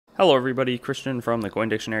Hello everybody, Christian from the Coin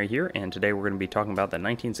Dictionary here, and today we're going to be talking about the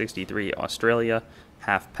 1963 Australia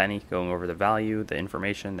half penny, going over the value, the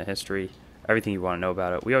information, the history, everything you want to know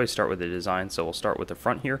about it. We always start with the design, so we'll start with the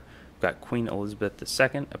front here. We've got Queen Elizabeth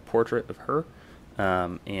II, a portrait of her,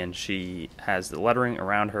 and she has the lettering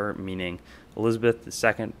around her, meaning Elizabeth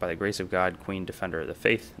II, by the grace of God, Queen Defender of the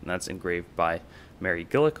Faith, and that's engraved by Mary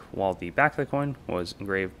Gillick, while the back of the coin was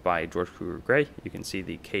engraved by George Cougar Gray. You can see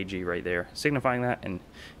the KG right there signifying that, and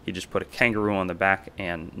he just put a kangaroo on the back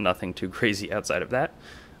and nothing too crazy outside of that.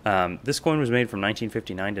 This coin was made from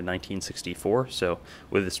 1959 to 1964, so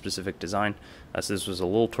with a specific design. So this was a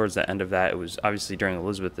little towards the end of that. It was obviously during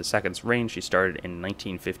Elizabeth II's reign. She started in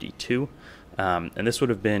 1952, and this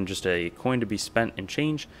would have been just a coin to be spent in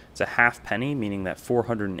change. It's a half penny, meaning that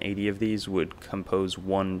 480 of these would compose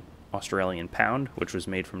one Australian pound, which was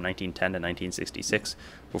made from 1910 to 1966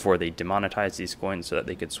 before they demonetized these coins so that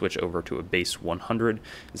they could switch over to a base 100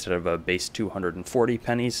 instead of a base 240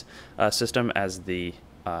 pennies system as the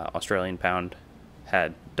Australian pound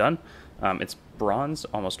had done. It's bronze,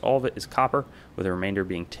 almost all of it is copper, with the remainder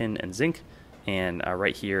being tin and zinc. And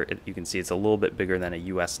right here, you can see it's a little bit bigger than a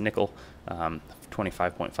US nickel,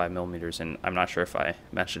 25.5 millimeters, and I'm not sure if I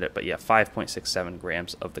mentioned it, but yeah, 5.67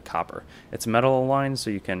 grams of the copper. It's metal aligned,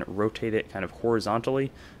 so you can rotate it kind of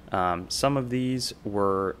horizontally. Some of these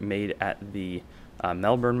were made at the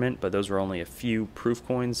Melbourne Mint, but those were only a few proof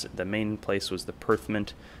coins. The main place was the Perth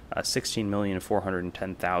Mint.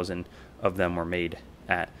 16,410,000 of them were made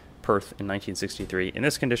at Perth in 1963. In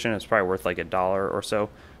this condition, it's probably worth like $1 or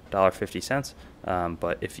so, $1.50.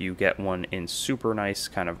 But if you get one in super nice,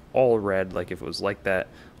 kind of all red, like if it was like that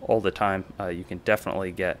all the time, you can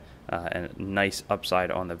definitely get a nice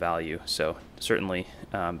upside on the value. So certainly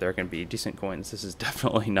there can be decent coins. This is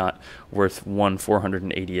definitely not worth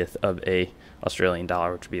 1/480th of a Australian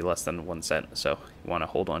dollar, which would be less than 1 cent. So you want to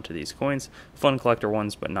hold on to these coins. Fun collector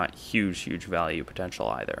ones, but not huge value potential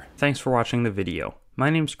either. Thanks for watching the video. My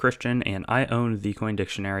name's Christian, and I own The Coin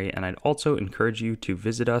Dictionary, and I'd also encourage you to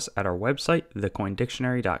visit us at our website,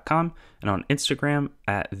 thecoindictionary.com, and on Instagram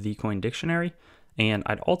at thecoindictionary. And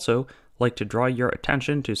I'd also like to draw your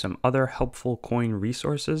attention to some other helpful coin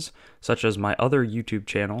resources, such as my other YouTube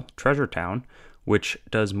channel, Treasure Town, which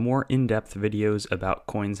does more in-depth videos about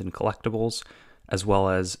coins and collectibles, as well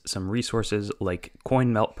as some resources like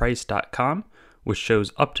coinmeltprice.com, which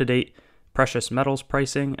shows up-to-date precious metals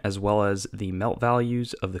pricing, as well as the melt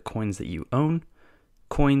values of the coins that you own,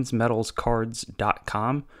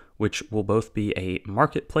 coinsmetalscards.com, which will both be a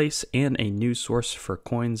marketplace and a news source for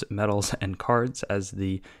coins, metals, and cards, as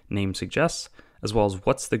the name suggests, as well as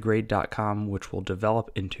whatsthegrade.com, which will develop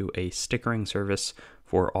into a stickering service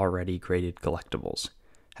for already graded collectibles.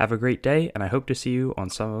 Have a great day, and I hope to see you on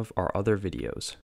some of our other videos.